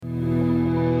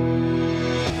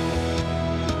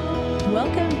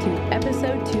Welcome to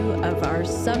episode 2 of our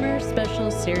summer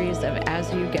special series of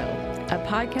As You Go, a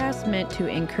podcast meant to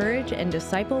encourage and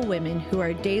disciple women who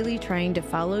are daily trying to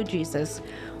follow Jesus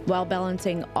while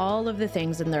balancing all of the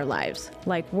things in their lives,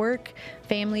 like work,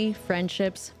 family,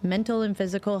 friendships, mental and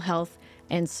physical health,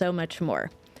 and so much more.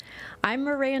 I'm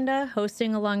Miranda,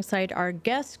 hosting alongside our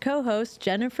guest co-host,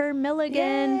 Jennifer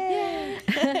Milligan.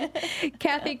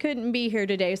 Kathy couldn't be here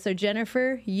today, so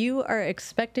Jennifer, you are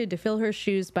expected to fill her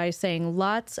shoes by saying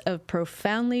lots of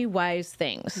profoundly wise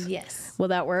things. Yes. Will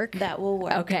that work? That will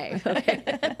work. Okay.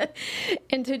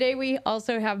 And today we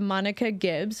also have Monica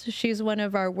Gibbs. She's one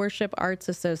of our worship arts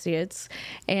associates,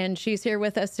 and she's here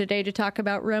with us today to talk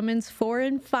about Romans 4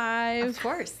 and 5. Of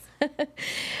course.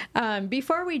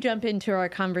 Before we jump into our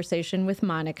conversation with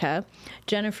Monica,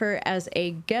 Jennifer, as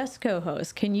a guest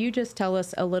co-host, can you just tell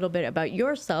us a little bit about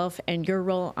yourself and your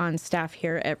role on staff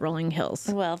here at Rolling Hills?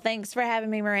 Well, thanks for having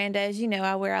me, Miranda. As you know,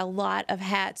 I wear a lot of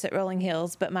hats at Rolling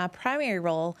Hills, but my primary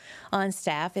role on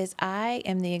staff is I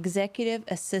am the executive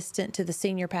assistant to the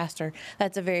senior pastor.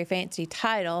 That's a very fancy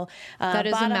title. That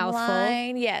is a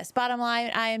mouthful. Yes, bottom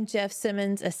line, I am Jeff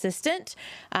Simmons' assistant.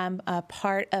 I'm a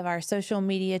part of our social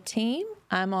media team.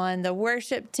 I'm on the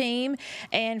worship team,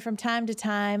 and from time to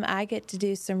time, I get to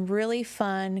do some really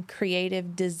fun,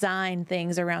 creative design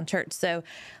things around church. So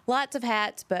lots of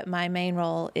hats, but my main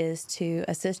role is to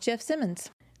assist Jeff Simmons.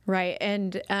 Right.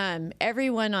 And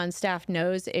everyone on staff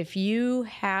knows if you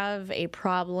have a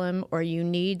problem or you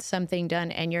need something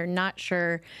done and you're not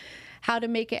sure how to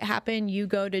make it happen, you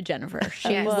go to Jennifer.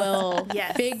 She will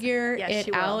figure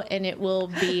it out, and it will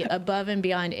be above and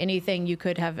beyond anything you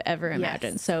could have ever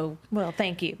imagined. Yes. So, well,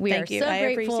 thank you. We are so grateful. I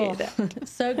appreciate that.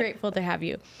 So grateful to have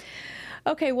you.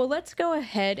 Okay, well, let's go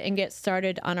ahead and get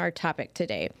started on our topic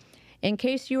today. In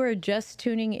case you are just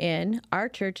tuning in, our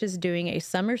church is doing a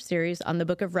summer series on the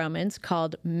book of Romans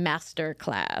called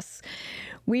Masterclass.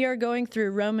 We are going through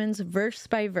Romans verse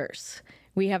by verse.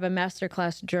 We have a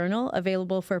masterclass journal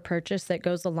available for purchase that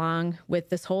goes along with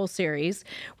this whole series,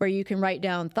 where you can write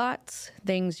down thoughts,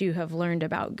 things you have learned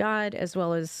about God, as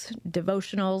well as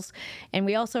devotionals. And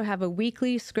we also have a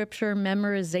weekly scripture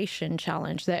memorization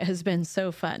challenge that has been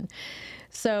so fun.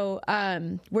 So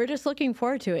we're just looking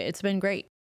forward to it. It's been great.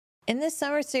 In this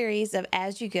summer series of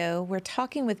As You Go, we're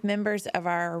talking with members of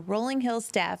our Rolling Hills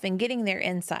staff and getting their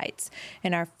insights.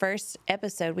 In our first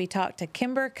episode, we talked to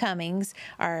Kimber Cummings,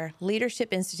 our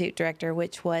Leadership Institute director,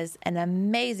 which was an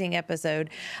amazing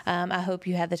episode. I hope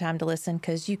you had the time to listen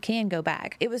because you can go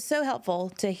back. It was so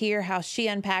helpful to hear how she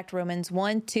unpacked Romans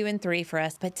 1, 2, and 3 for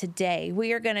us. But today,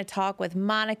 we are going to talk with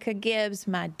Monica Gibbs,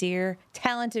 my dear,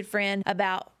 talented friend,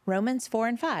 about Romans 4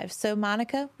 and 5. So,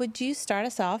 Monica, would you start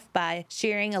us off by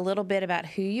sharing a little bit about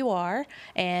who you are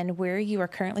and where you are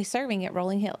currently serving at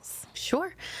Rolling Hills?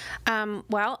 Sure.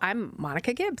 Well, I'm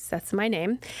Monica Gibbs. That's my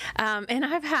name. And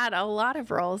I've had a lot of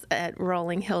roles at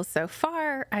Rolling Hills so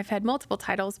far. I've had multiple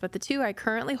titles, but the two I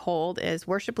currently hold is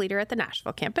worship leader at the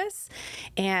Nashville campus.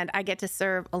 And I get to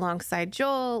serve alongside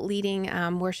Joel, leading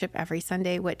worship every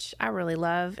Sunday, which I really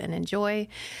love and enjoy.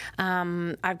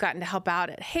 I've gotten to help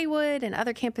out at Haywood and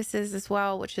other campuses as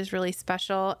well, which is really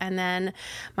special. And then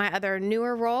my other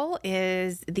newer role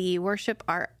is the Worship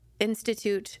Art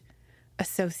Institute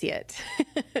Associate.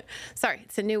 Sorry,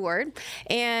 it's a new word.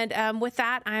 And with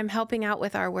that, I'm helping out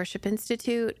with our Worship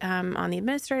Institute on the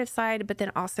administrative side, but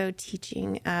then also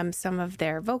teaching some of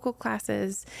their vocal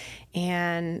classes.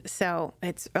 And so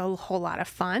it's a whole lot of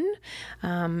fun.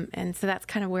 And so that's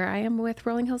kind of where I am with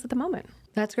Rolling Hills at the moment.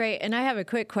 That's great. And I have a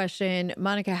quick question.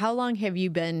 Monica, how long have you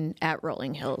been at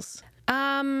Rolling Hills?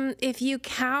 If you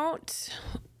count,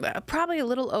 probably a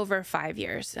little over 5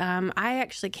 years. I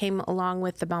actually came along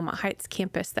with the Belmont Heights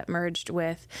campus that merged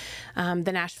with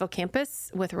the Nashville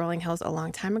campus with Rolling Hills a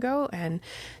long time ago. And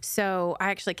so I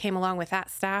actually came along with that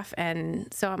staff.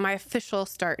 And so my official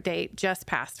start date just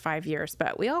passed 5 years,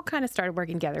 but we all kind of started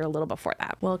working together a little before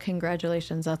that. Well,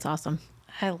 congratulations. That's awesome.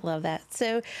 I love that.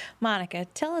 So, Monica,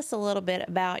 tell us a little bit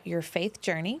about your faith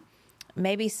journey,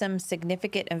 maybe some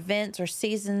significant events or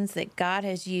seasons that God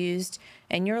has used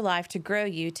in your life to grow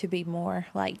you to be more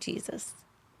like Jesus.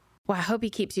 Well, I hope he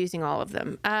keeps using all of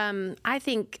them. I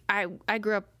think I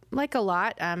grew up like a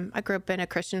lot. I grew up in a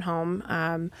Christian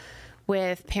home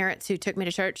with parents who took me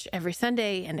to church every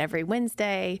Sunday and every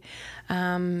Wednesday.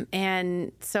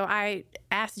 And so I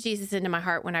asked Jesus into my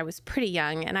heart when I was pretty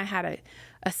young, and I had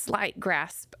a slight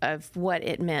grasp of what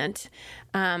it meant.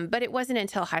 But it wasn't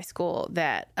until high school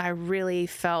that I really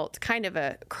felt kind of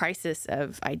a crisis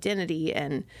of identity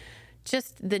and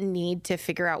just the need to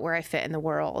figure out where I fit in the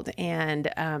world.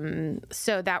 And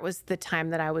so that was the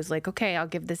time that I was like, okay, I'll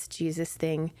give this Jesus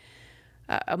thing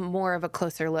a more of a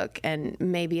closer look, and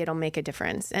maybe it'll make a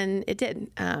difference. And it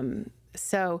did.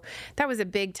 So that was a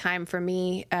big time for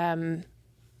me.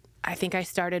 I think I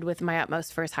started with My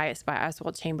Utmost for His Highest by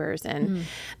Oswald Chambers, and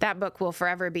that book will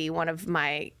forever be one of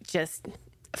my just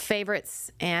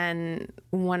favorites and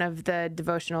one of the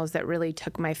devotionals that really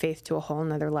took my faith to a whole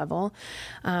nother level.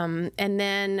 And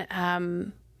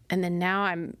then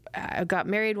now I got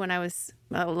married when I was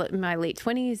in my late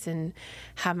 20s and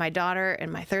have my daughter in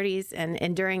my 30s.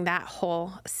 And during that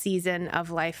whole season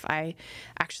of life, I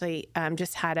actually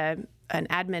just had an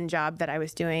admin job that I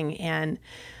was doing, and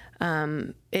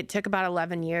it took about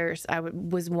 11 years. I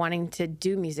was wanting to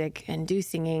do music and do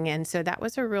singing. And so that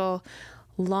was a real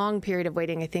long period of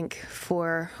waiting. I think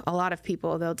for a lot of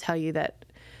people, they'll tell you that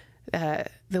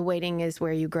the waiting is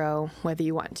where you grow, whether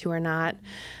you want to or not.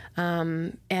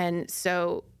 And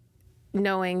so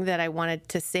knowing that I wanted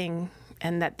to sing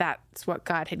and that that's what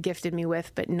God had gifted me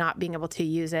with, but not being able to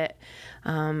use it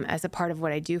as a part of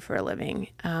what I do for a living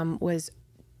was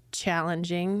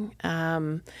challenging.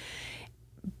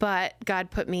 But God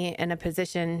put me in a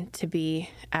position to be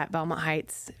at Belmont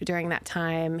Heights during that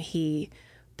time. He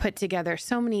put together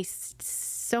so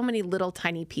many little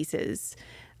tiny pieces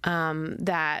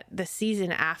that the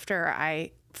season after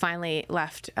I finally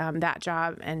left that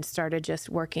job and started just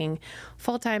working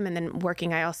full-time and then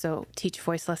working, I also teach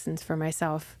voice lessons for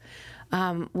myself,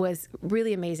 was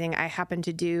really amazing. I happened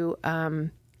to do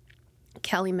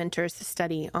Kelly Minter's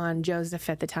study on Joseph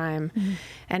at the time,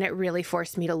 and it really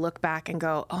forced me to look back and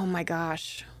go, oh my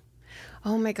gosh,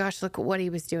 look at what he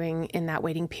was doing in that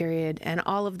waiting period and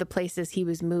all of the places he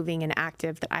was moving and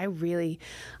active that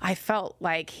I felt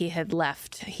like he had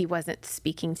left. He wasn't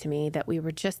speaking to me, that we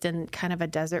were just in kind of a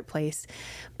desert place,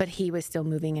 but he was still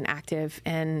moving and active.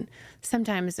 And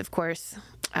sometimes, of course,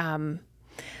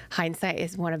 hindsight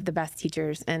is one of the best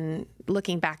teachers. And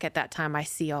looking back at that time, I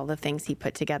see all the things he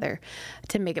put together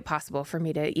to make it possible for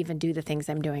me to even do the things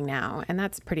I'm doing now. And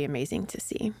that's pretty amazing to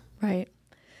see. Right.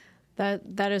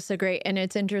 That is so great. And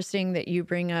it's interesting that you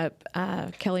bring up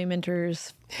Kelly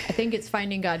Minter's, I think it's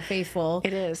Finding God Faithful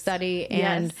It is. study.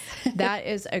 And that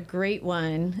is a great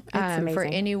one for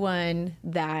anyone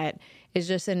that is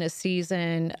just in a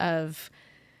season of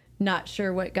not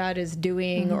sure what God is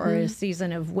doing or a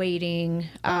season of waiting.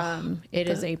 It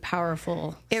is a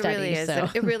powerful study. It really is. So.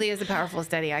 It really is a powerful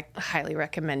study. I highly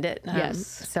recommend it. Yes.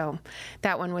 So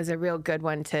that one was a real good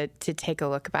one to take a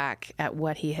look back at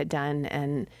what he had done.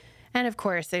 And of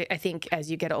course, I think as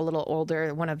you get a little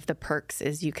older, one of the perks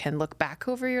is you can look back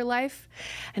over your life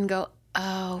and go,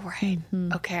 oh, right.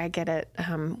 Okay, I get it.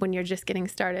 When you're just getting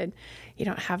started, you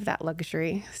don't have that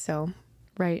luxury. So,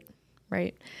 Right.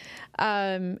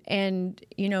 And,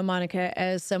 Monica,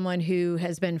 as someone who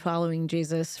has been following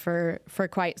Jesus for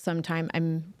quite some time,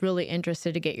 I'm really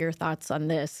interested to get your thoughts on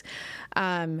this.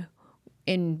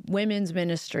 In women's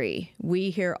ministry, we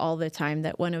hear all the time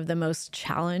that one of the most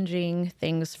challenging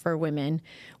things for women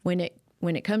when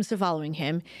it comes to following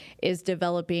him is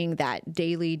developing that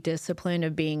daily discipline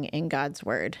of being in God's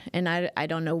word. And I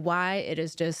don't know why.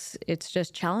 It's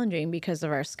just challenging because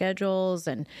of our schedules,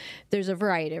 and there's a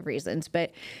variety of reasons.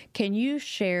 But can you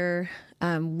share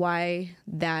why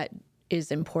that is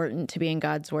important to be in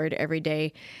God's word every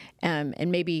day,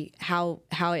 and maybe how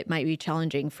it might be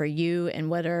challenging for you, and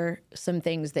what are some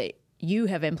things that you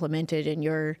have implemented in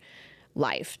your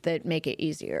life that make it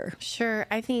easier? Sure.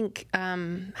 I think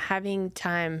having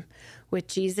time with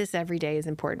Jesus every day is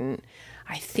important.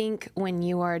 I think when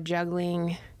you are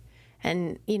juggling,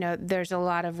 and, there's a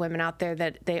lot of women out there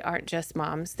that they aren't just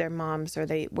moms, they're moms, or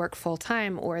they work full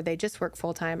time, or they just work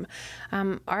full time.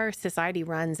 Our society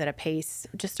runs at a pace,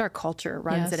 just our culture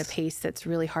runs at a pace that's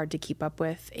really hard to keep up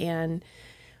with. And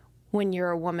when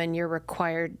you're a woman, you're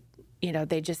required,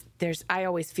 I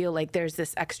always feel like there's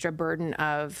this extra burden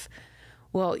of,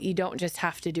 well, you don't just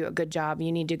have to do a good job.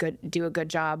 You need to do a good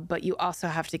job, but you also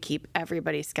have to keep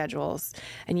everybody's schedules.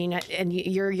 And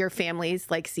you're your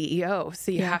family's like CEO,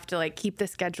 so you have to keep the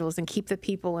schedules and keep the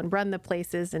people and run the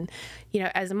places. And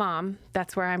as a mom,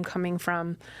 that's where I'm coming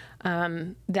from.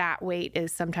 That weight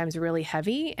is sometimes really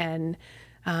heavy, and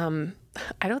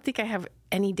I don't think I have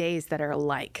any days that are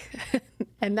alike,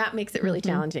 and that makes it really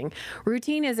challenging.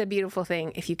 Routine is a beautiful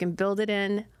thing. If you can build it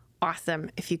in, awesome.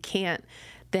 If you can't,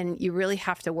 then you really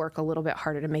have to work a little bit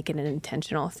harder to make it an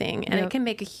intentional thing. And it can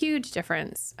make a huge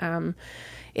difference.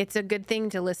 It's a good thing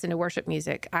to listen to worship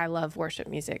music. I love worship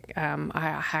music.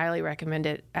 I highly recommend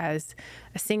it as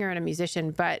a singer and a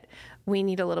musician, but we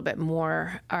need a little bit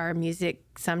more. Our music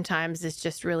sometimes is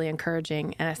just really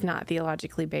encouraging, and it's not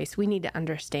theologically based. We need to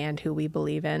understand who we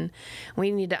believe in.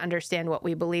 We need to understand what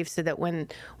we believe so that when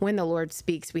the Lord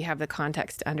speaks, we have the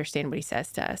context to understand what he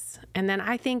says to us. And then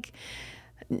I think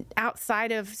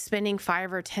outside of spending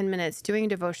 5 or 10 minutes doing a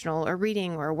devotional or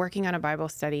reading or working on a Bible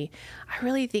study, I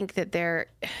really think that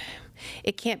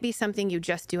it can't be something you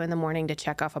just do in the morning to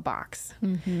check off a box.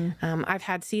 I've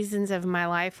had seasons of my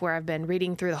life where I've been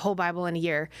reading through the whole Bible in a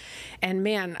year, and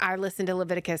man, I listened to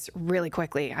Leviticus really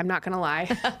quickly. I'm not going to lie.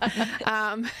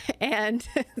 And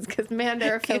it's because, man,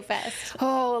 they're so fast.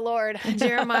 Oh, Lord.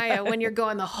 Jeremiah, when you're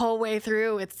going the whole way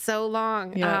through, it's so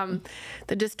long. Yep.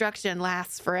 The destruction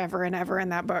lasts forever and ever in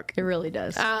that book. It really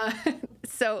does.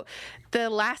 So the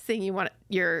last thing you want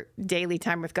your daily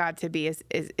time with God to be is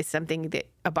something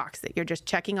a box that you're just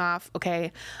checking off.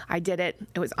 Okay, I did it.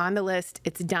 It was on the list.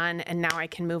 It's done. And now I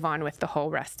can move on with the whole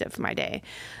rest of my day.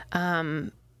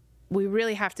 We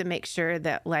really have to make sure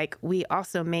that we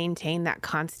also maintain that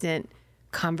constant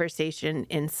conversation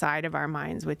inside of our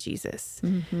minds with Jesus,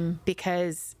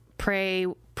 because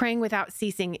praying without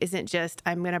ceasing isn't just,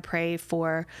 I'm going to pray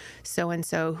for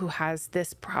so-and-so who has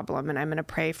this problem, and I'm going to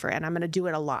pray for, and I'm going to do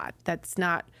it a lot. That's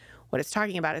not what it's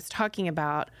talking about. It's talking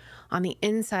about on the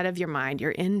inside of your mind,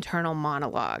 your internal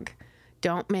monologue.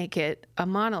 Don't make it a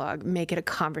monologue, make it a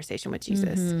conversation with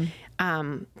Jesus.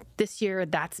 This year,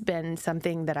 that's been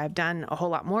something that I've done a whole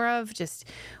lot more of.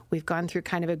 We've gone through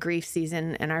kind of a grief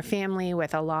season in our family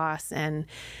with a loss, and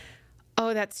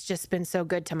that's just been so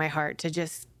good to my heart to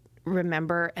just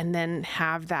remember and then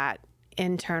have that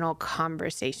internal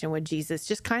conversation with Jesus,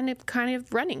 just kind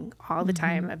of running all the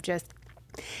time of just,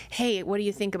 hey, what do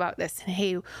you think about this? And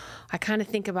hey, I kind of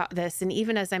think about this. And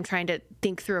even as I'm trying to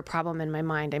think through a problem in my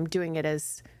mind, I'm doing it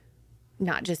as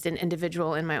not just an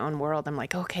individual in my own world. I'm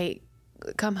like, okay,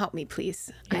 come help me,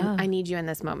 please. Yeah. I need you in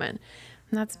this moment.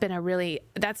 And that's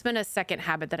been a second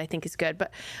habit that I think is good.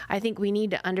 But I think we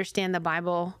need to understand the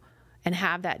Bible and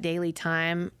have that daily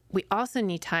time. We also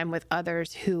need time with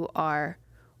others who are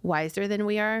wiser than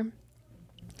we are,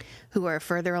 who are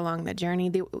further along the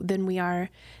journey than we are,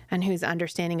 and whose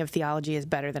understanding of theology is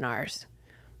better than ours,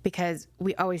 because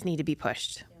we always need to be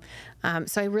pushed.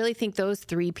 So I really think those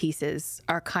 3 pieces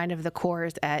are kind of the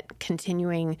cores at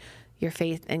continuing your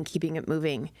faith and keeping it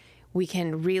moving. We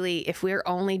can really, if we're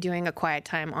only doing a quiet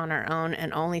time on our own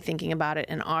and only thinking about it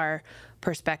in our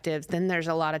perspectives, then there's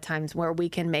a lot of times where we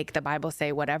can make the Bible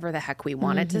say whatever the heck we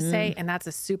want it to say, and that's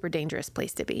a super dangerous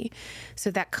place to be.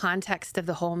 So that context of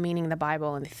the whole meaning of the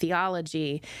Bible and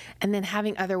theology, and then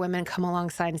having other women come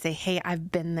alongside and say, hey,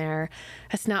 I've been there.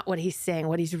 That's not what he's saying.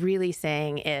 What he's really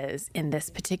saying is, in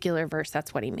this particular verse,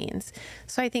 that's what he means.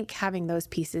 So I think having those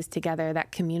pieces together,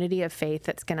 that community of faith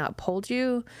that's going to uphold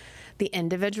you, the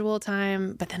individual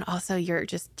time, but then also your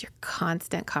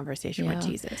constant conversation with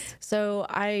Jesus. So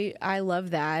I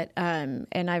love that.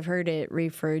 And I've heard it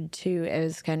referred to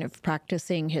as kind of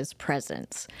practicing his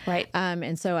presence. Right.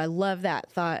 And so I love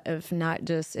that thought of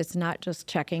it's not just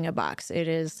checking a box. It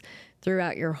is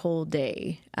throughout your whole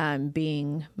day,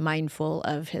 being mindful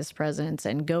of his presence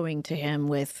and going to him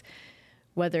with,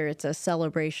 whether it's a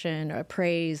celebration, a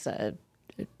praise, a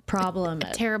problem,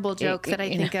 a terrible joke that I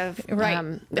think of.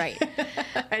 Right. Right.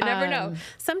 I never know.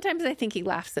 Sometimes I think he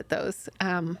laughs at those.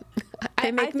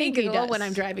 They make me giggle when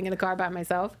I'm driving in the car by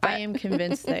myself. I am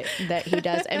convinced that he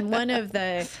does. And one of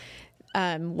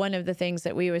the things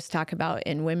that we always talk about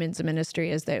in women's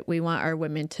ministry is that we want our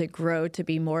women to grow to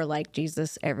be more like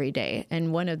Jesus every day.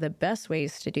 And one of the best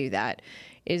ways to do that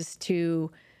is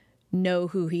to know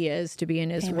who he is, to be in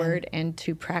his word, and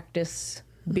to practice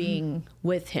being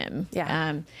with him.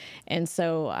 Yeah. And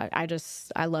so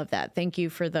I love that. Thank you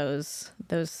for those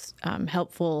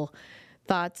helpful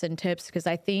thoughts and tips, because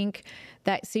I think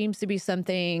that seems to be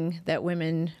something that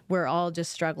we're all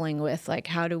just struggling with. Like,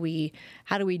 how do we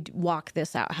walk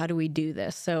this out? How do we do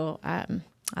this? So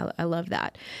I love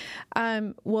that.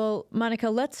 Well, Monica,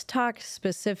 let's talk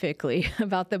specifically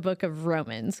about the book of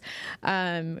Romans.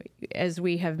 As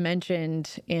we have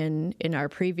mentioned in our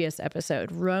previous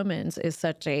episode, Romans is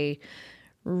such a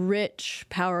rich,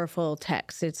 powerful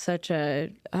text. It's it's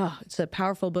a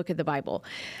powerful book of the Bible.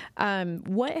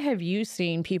 What have you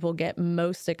seen people get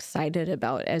most excited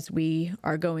about as we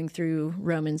are going through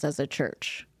Romans as a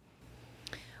church?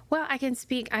 Well, I can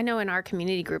speak. I know in our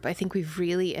community group, I think we've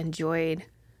really enjoyed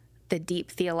the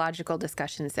deep theological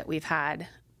discussions that we've had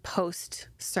post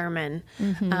sermon.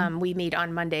 We meet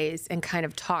on Mondays and kind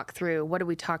of talk through what do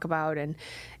we talk about and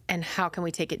how can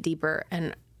we take it deeper.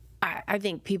 And I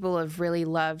think people have really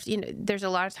loved, there's a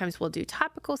lot of times we'll do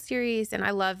topical series, and I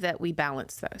love that we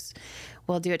balance those.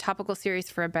 We'll do a topical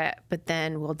series for a bit, but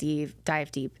then we'll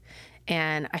dive deep.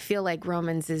 And I feel like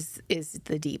Romans is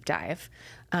the deep dive.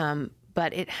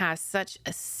 But it has such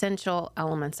essential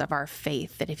elements of our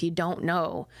faith that if you don't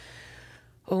know,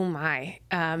 oh my,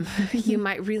 you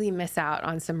might really miss out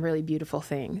on some really beautiful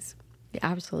things.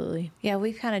 Absolutely. Yeah,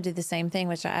 we kind of do the same thing,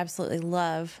 which I absolutely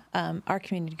love. Our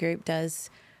community group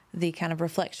does the kind of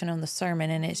reflection on the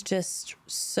sermon, and it's just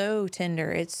so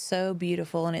tender. It's so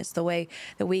beautiful, and it's the way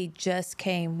that we just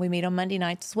came. We meet on Monday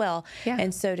nights as well. Yeah.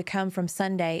 And so to come from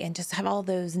Sunday and just have all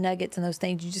those nuggets and those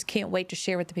things, you just can't wait to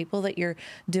share with the people that you're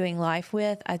doing life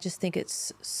with. I just think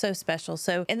it's so special.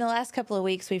 So in the last couple of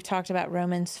weeks, we've talked about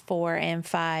Romans 4 and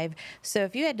 5. So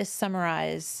if you had to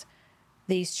summarize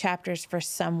these chapters for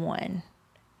someone,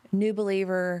 new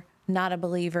believer, not a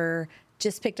believer,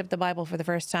 just picked up the Bible for the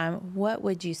first time, what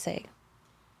would you say?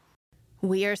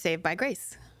 We are saved by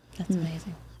grace. That's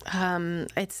amazing.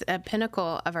 It's a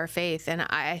pinnacle of our faith. And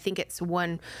I think it's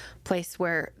one place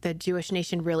where the Jewish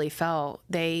nation really fell.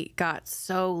 They got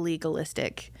so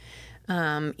legalistic.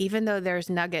 Even though there's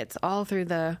nuggets all through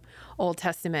the Old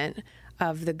Testament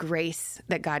of the grace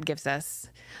that God gives us,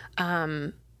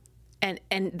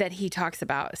 and that he talks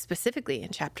about specifically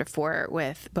in chapter 4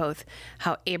 with both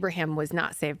how Abraham was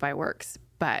not saved by works,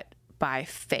 but by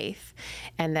faith.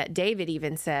 And that David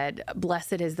even said,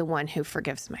 blessed is the one who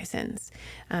forgives my sins.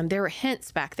 There were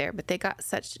hints back there, but they got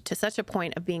to such a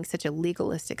point of being such a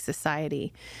legalistic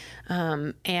society.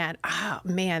 And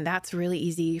man, that's really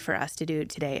easy for us to do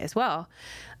today as well.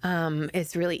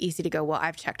 It's really easy to go, well,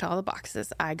 I've checked all the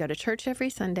boxes. I go to church every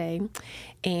Sunday,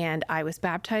 and I was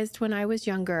baptized when I was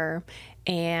younger,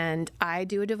 and I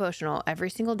do a devotional every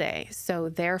single day. So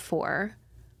therefore,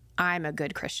 I'm a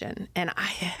good Christian. And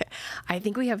I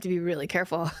think we have to be really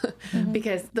careful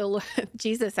because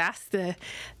Jesus asked the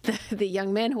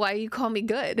young man, why you call me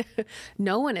good?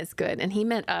 No one is good. And he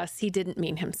meant us. He didn't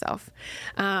mean himself.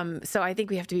 So I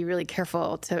think we have to be really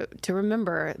careful to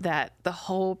remember that the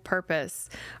whole purpose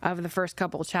of the first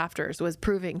couple chapters was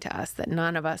proving to us that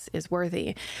none of us is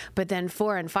worthy. But then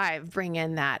 4 and 5 bring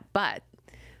in that but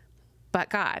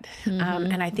God.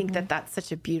 And I think that that's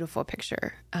such a beautiful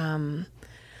picture.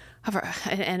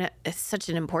 And it's such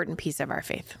an important piece of our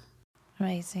faith.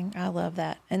 Amazing. I love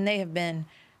that. And they have been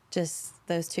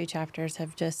those 2 chapters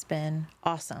have just been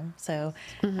awesome. So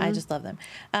I just love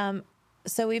them.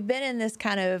 So we've been in this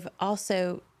kind of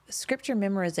also scripture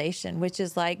memorization, which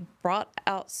is like brought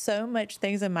out so much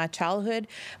things in my childhood,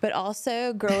 but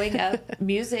also growing up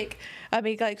music. I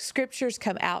mean, like scriptures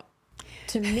come out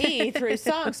to me through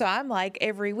songs. So I'm like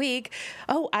every week,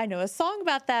 oh, I know a song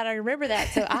about that. I remember that.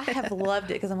 So I have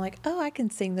loved it because I'm like, oh, I can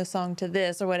sing the song to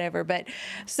this or whatever. But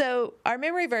so our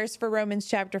memory verse for Romans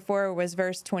chapter 4 was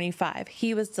verse 25.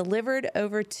 He was delivered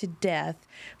over to death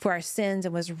for our sins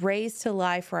and was raised to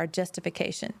life for our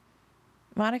justification.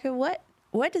 Monica,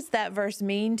 what does that verse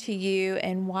mean to you,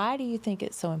 and why do you think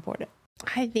it's so important?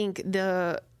 I think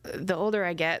the older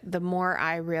I get, the more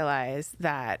I realize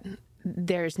that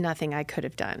there's nothing I could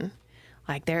have done.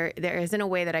 Like there isn't a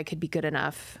way that I could be good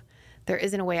enough. There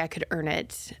isn't a way I could earn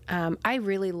it. I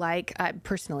really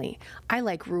personally, I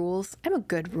like rules. I'm a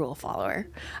good rule follower.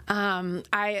 I'm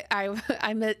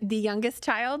the youngest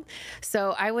child,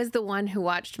 so I was the one who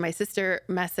watched my sister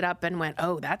mess it up and went,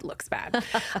 oh, that looks bad.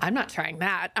 I'm not trying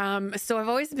that. So I've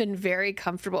always been very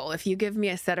comfortable. If you give me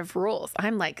a set of rules,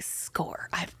 I'm like, score,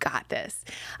 I've got this.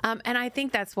 And I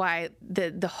think that's why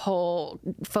the whole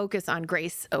focus on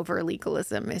grace over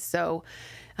legalism is so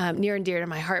near and dear to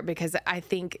my heart, because I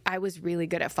think I was really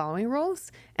good at following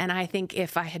rules. And I think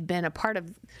if I had been a part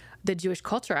of the Jewish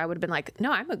culture, I would have been like,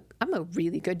 no, I'm a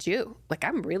really good Jew. Like,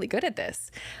 I'm really good at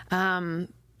this.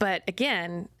 But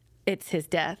again, it's his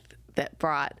death that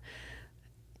brought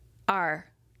our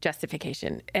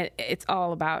justification. It's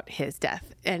all about his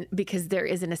death. And because there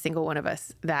isn't a single one of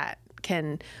us that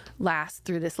can last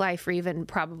through this life, or even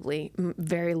probably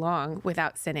very long,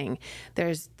 without sinning. There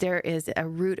is a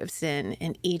root of sin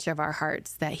in each of our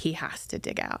hearts that he has to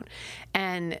dig out.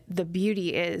 And the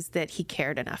beauty is that he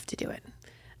cared enough to do it.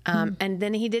 And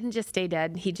then he didn't just stay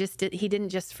dead. He didn't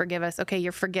just forgive us. Okay,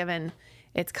 you're forgiven.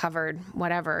 It's covered,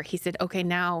 whatever. He said, okay,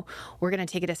 now we're going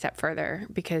to take it a step further,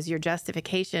 because your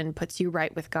justification puts you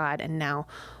right with God. And now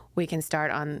we can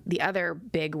start on the other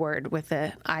big word with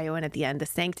the I-O-N at the end, the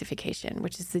sanctification,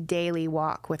 which is the daily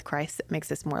walk with Christ that makes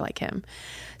us more like him.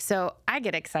 So I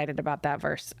get excited about that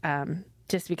verse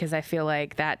just because I feel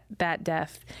like that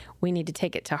death, we need to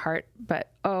take it to heart.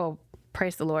 But, oh,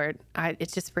 praise the Lord.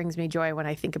 It just brings me joy when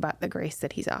I think about the grace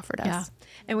that he's offered us. Yeah.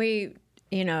 And we,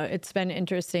 it's been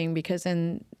interesting because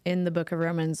in the book of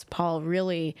Romans, Paul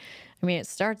really, it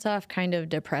starts off kind of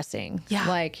depressing. Yeah.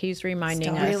 Like he's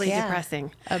reminding us really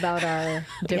depressing about our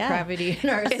depravity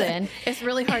and our sin. It's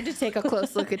really hard to take a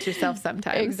close look at yourself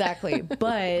sometimes. Exactly.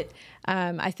 But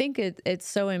I think it's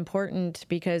so important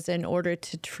because in order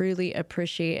to truly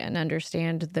appreciate and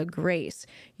understand the grace,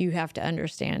 you have to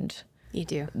understand You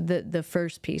do. the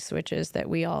first piece, which is that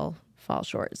we all fall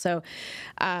short. So,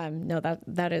 no,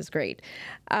 that is great.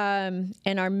 And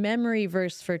our memory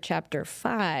verse for chapter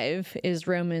 5 is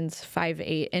Romans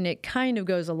 5:8, and it kind of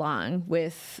goes along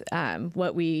with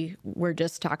what we were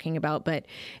just talking about, but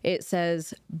it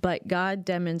says, "But God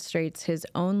demonstrates his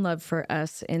own love for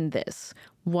us in this: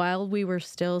 while we were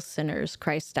still sinners,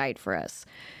 Christ died for us."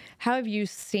 How have you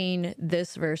seen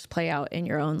this verse play out in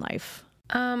your own life?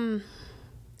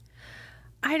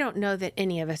 I don't know that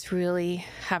any of us really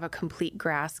have a complete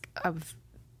grasp of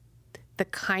the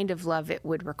kind of love it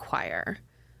would require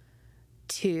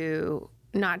to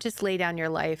not just lay down your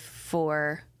life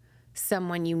for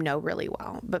someone you know really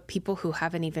well, but people who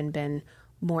haven't even been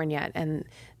born yet, and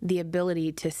the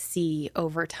ability to see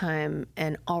over time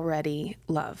and already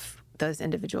love those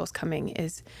individuals coming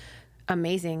is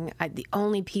amazing. The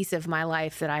only piece of my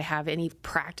life that I have any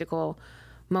practical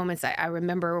moments. I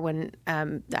remember when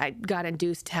I got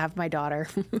induced to have my daughter.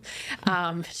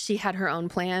 She had her own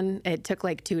plan. It took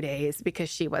like 2 days because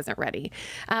she wasn't ready.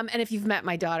 And if you've met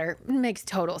my daughter, it makes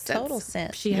total sense. Total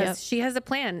sense. She has a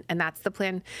plan, and that's the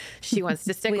plan she wants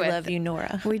to stick with. We love you,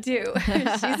 Nora. We do.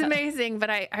 She's amazing. But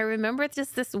I remember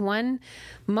just this one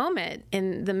moment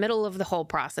in the middle of the whole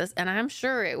process, and I'm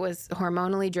sure it was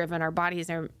hormonally driven. Our bodies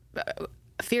are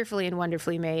fearfully and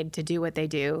wonderfully made to do what they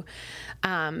do.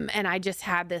 And I just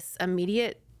had this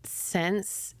immediate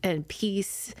sense and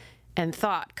peace and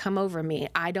thought come over me.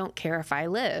 I don't care if I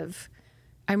live.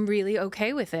 I'm really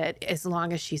okay with it as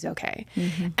long as she's okay.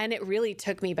 Mm-hmm. And it really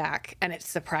took me back, and it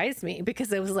surprised me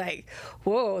because it was like,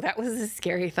 whoa, that was a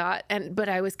scary thought. But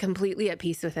I was completely at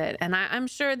peace with it. And I'm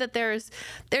sure that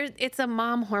it's a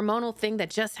mom hormonal thing that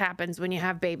just happens when you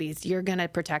have babies. You're going to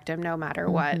protect them no matter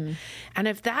what. Mm-hmm. And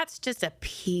if that's just a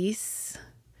piece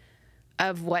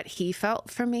of what he felt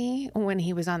for me when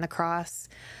he was on the cross,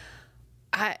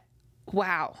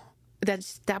 wow,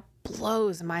 that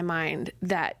blows my mind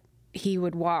that he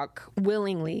would walk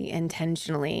willingly,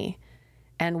 intentionally,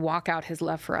 and walk out his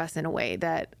love for us in a way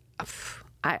that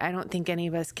I don't think any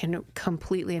of us can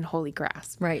completely and wholly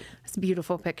grasp. Right. It's a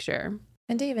beautiful picture.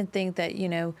 And to even think that,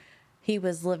 he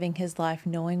was living his life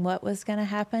knowing what was going to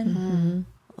happen,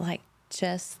 like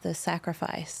just the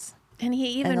sacrifice. And he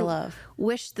even and the love.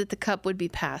 Wished that the cup would be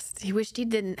passed. He wished he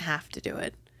didn't have to do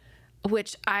it,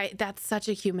 which that's such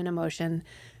a human emotion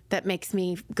that makes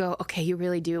me go, okay, you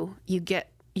really do. You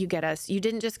get us. You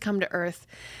didn't just come to earth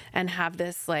and have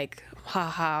this like,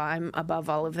 I'm above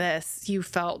all of this. You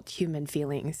felt human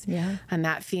feelings. Yeah. And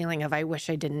that feeling of, I wish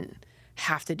I didn't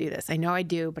have to do this. I know I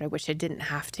do, but I wish I didn't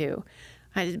have to.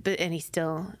 And he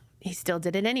still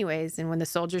did it anyways. And when the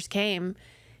soldiers came,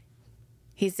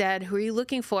 he said, "Who are you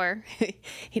looking for?"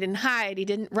 He didn't hide. He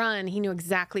didn't run. He knew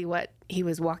exactly what he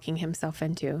was walking himself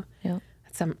into. Yeah.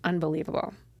 That's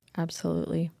unbelievable.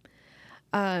 Absolutely.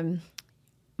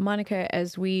 Monica,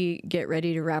 as we get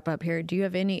ready to wrap up here, do you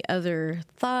have any other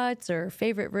thoughts or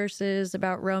favorite verses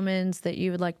about Romans that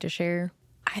you would like to share?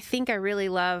 I think I really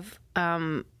love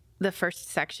the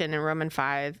first section in Romans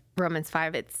 5.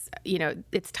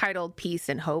 It's titled Peace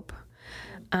and Hope.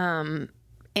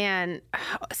 And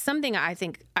something I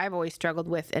think I've always struggled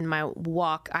with in my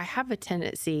walk, I have a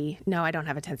tendency, no, I don't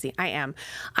have a tendency, I'm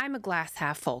a glass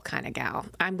half full kind of gal.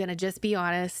 I'm going to just be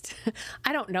honest.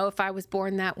 I don't know if I was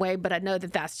born that way, but I know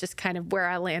that that's just kind of where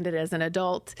I landed as an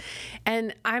adult.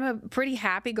 And I'm a pretty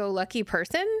happy-go-lucky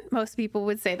person. Most people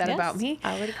would say that about me.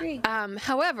 I would agree.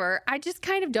 However, I just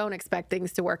kind of don't expect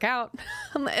things to work out.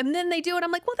 And then they do it.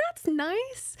 I'm like, well, that's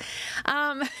nice.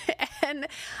 And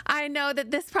I know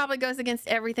that this probably goes against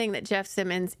everything that Jeff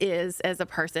Simmons is as a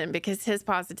person, because his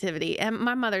positivity, and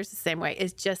my mother's the same way,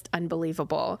 is just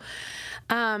unbelievable.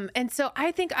 And so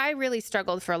I think I really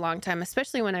struggled for a long time,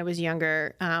 especially when I was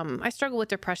younger. I struggled with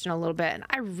depression a little bit, and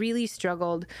I really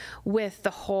struggled with the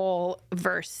whole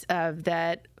verse of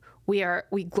that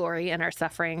we glory in our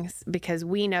sufferings, because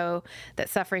we know that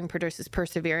suffering produces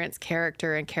perseverance,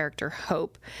 character, and character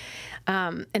hope.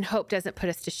 And hope doesn't put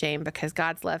us to shame, because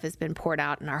God's love has been poured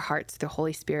out in our hearts through the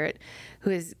Holy Spirit who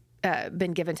has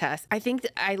been given to us. I think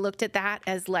that I looked at that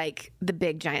as like the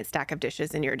big giant stack of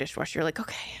dishes in your dishwasher. You're like,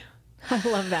 okay, I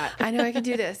love that. I know I can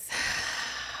do this.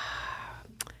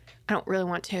 I don't really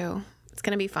want to. It's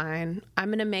going to be fine. I'm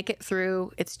going to make it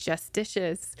through. It's just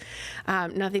dishes.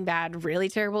 Nothing bad, really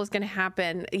terrible is going to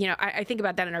happen. I think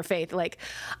about that in our faith. Like,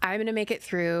 I'm going to make it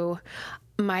through.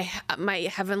 My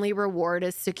heavenly reward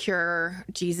is secure.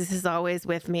 Jesus is always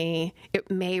with me. It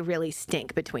may really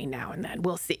stink between now and then.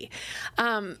 We'll see.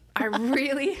 This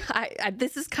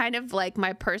is kind of like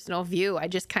my personal view. I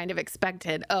just kind of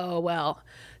expected,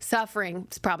 suffering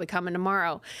is probably coming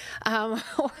tomorrow.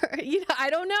 I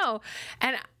don't know.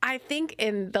 And I think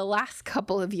in the last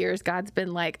couple of years, God's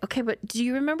been like, okay, but do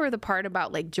you remember the part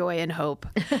about like joy and hope?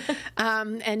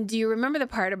 And do you remember the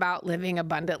part about living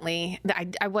abundantly?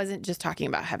 I wasn't just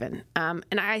talking about heaven.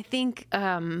 And I think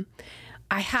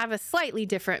I have a slightly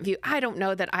different view. I don't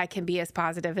know that I can be as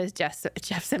positive as Jeff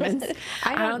Simmons.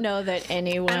 I don't know that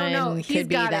anyone could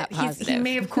be that positive. He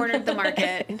may have cornered the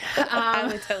market. I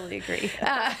would totally agree.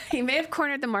 He may have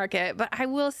cornered the market, but I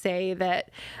will say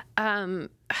that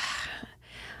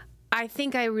I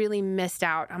think I really missed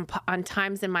out on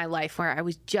times in my life where I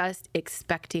was just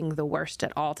expecting the worst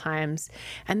at all times.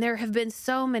 And there have been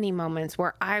so many moments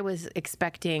where I was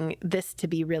expecting this to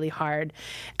be really hard.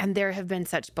 And there have been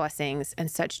such blessings and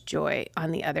such joy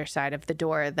on the other side of the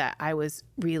door that I was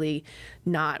really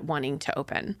not wanting to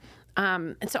open.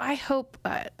 And so I hope,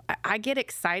 I get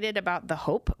excited about the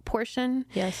hope portion.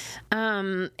 Yes.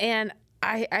 And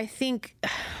I think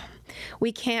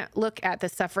we can't look at the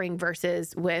suffering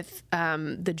verses with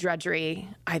the drudgery.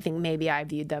 I think maybe I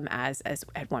viewed them as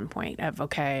at one point of,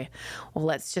 okay, well,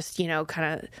 let's just,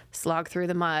 kind of slog through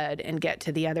the mud and get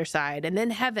to the other side. And then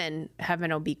heaven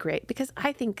will be great, because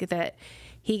I think that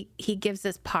he gives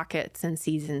us pockets and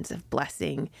seasons of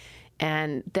blessing,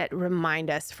 and that remind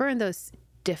us for in those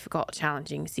difficult,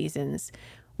 challenging seasons,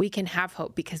 we can have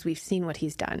hope because we've seen what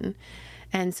he's done.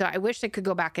 And so I wish I could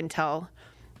go back and tell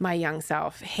my young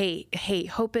self, hey,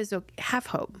 hope is okay. Have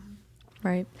hope.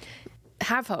 Right.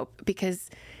 Have hope, because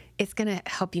it's going to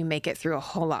help you make it through a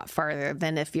whole lot farther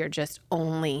than if you're just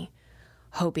only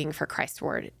hoping for Christ's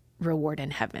reward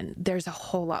in heaven. There's a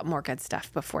whole lot more good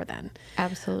stuff before then.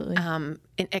 Absolutely. And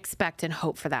expect and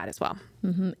hope for that as well.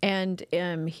 Mm-hmm.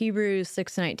 And Hebrews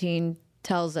 6:19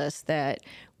 tells us that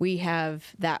we have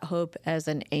that hope as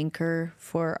an anchor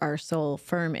for our soul,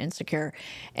 firm and secure.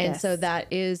 And Yes. so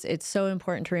it's so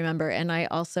important to remember. And I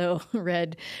also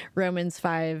read Romans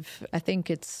 5, I think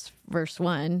it's verse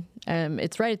 1.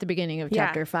 It's right at the beginning of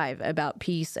chapter 5 about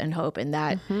peace and hope. And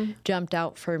that jumped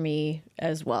out for me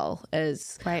as well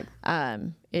as, Right.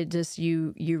 It just,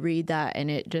 you read that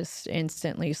and it just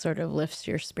instantly sort of lifts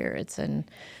your spirits, and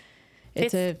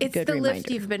it's a good the reminder.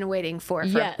 lift you've been waiting for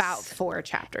Yes. about 4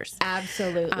 chapters.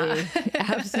 Absolutely.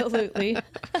 Absolutely.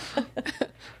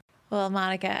 Well,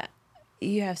 Monica,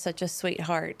 you have such a sweet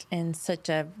heart and such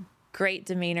a great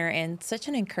demeanor and such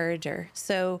an encourager.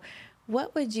 So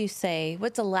what would you say,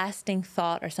 what's a lasting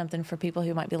thought or something for people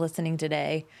who might be listening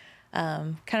today?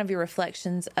 Kind of your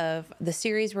reflections of the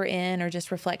series we're in, or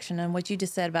just reflection on what you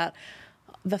just said about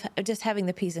just having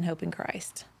the peace and hope in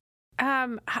Christ.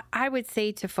 I would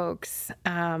say to folks,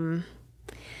 and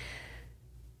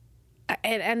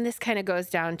this kind of goes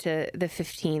down to the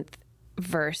 15th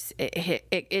verse.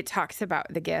 It talks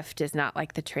about the gift is not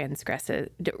like the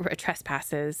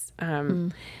trespasses.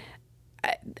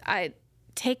 I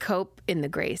take hope in the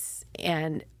grace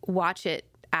and watch it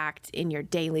act in your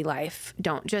daily life.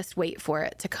 Don't just wait for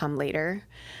it to come later.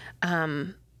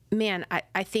 Man,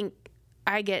 I think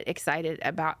I get excited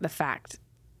about the fact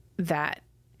that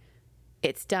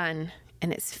it's done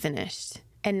and it's finished.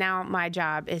 And now my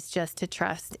job is just to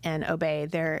trust and obey.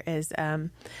 There is a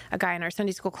guy in our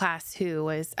Sunday school class who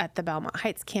was at the Belmont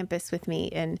Heights campus with me,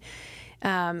 and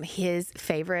his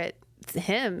favorite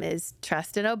hymn is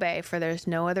trust and obey, for there's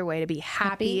no other way to be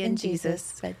happy in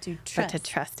Jesus but to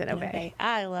trust and obey.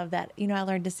 I love that. I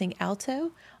learned to sing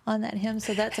alto on that hymn,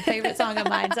 so that's a favorite song of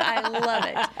mine. So I love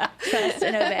it. Trust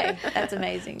and obey. That's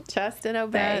amazing. Trust and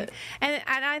obey. And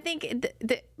I think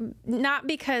not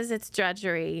because it's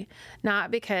drudgery,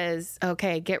 not because,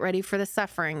 okay, get ready for the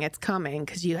suffering. It's coming,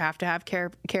 because you have to have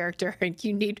character and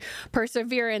you need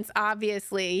perseverance.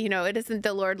 Obviously, it isn't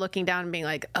the Lord looking down and being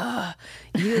like,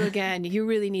 you again, you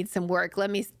really need some work.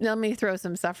 Let me throw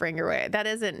some suffering your way. That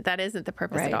isn't the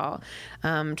purpose at all.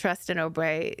 Trust and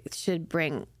obey should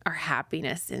bring our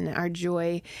happiness and our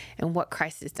joy and what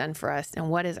Christ has done for us and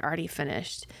what is already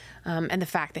finished, and the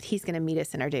fact that he's going to meet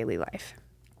us in our daily life.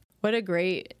 What a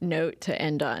great note to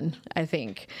end on, I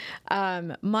think.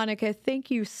 Monica, thank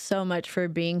you so much for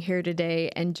being here today.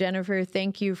 And Jennifer,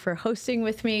 thank you for hosting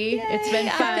with me. Yay, it's been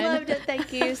fun. I loved it.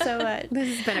 Thank you so much.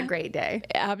 This has been a great day.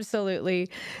 Absolutely.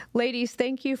 Ladies,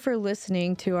 thank you for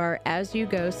listening to our As You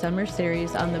Go summer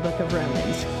series on the Book of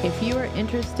Romans. If you are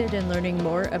interested in learning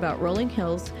more about Rolling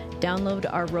Hills,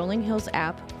 download our Rolling Hills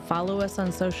app, follow us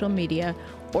on social media,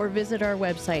 or visit our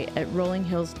website at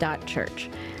rollinghills.church.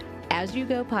 As You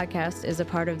Go podcast is a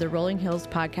part of the Rolling Hills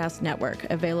Podcast Network,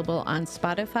 available on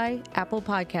Spotify, Apple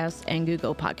Podcasts, and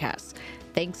Google Podcasts.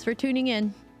 Thanks for tuning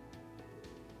in.